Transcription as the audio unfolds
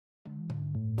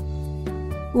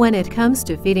When it comes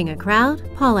to feeding a crowd,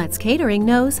 Paulette's Catering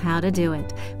knows how to do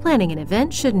it. Planning an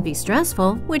event shouldn't be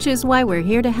stressful, which is why we're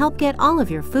here to help get all of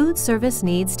your food service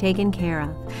needs taken care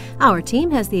of. Our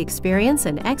team has the experience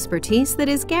and expertise that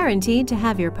is guaranteed to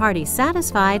have your party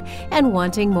satisfied and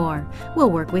wanting more.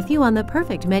 We'll work with you on the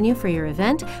perfect menu for your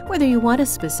event, whether you want a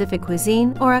specific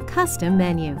cuisine or a custom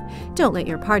menu. Don't let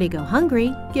your party go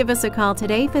hungry. Give us a call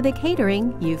today for the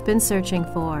catering you've been searching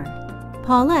for.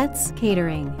 Paulette's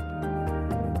Catering.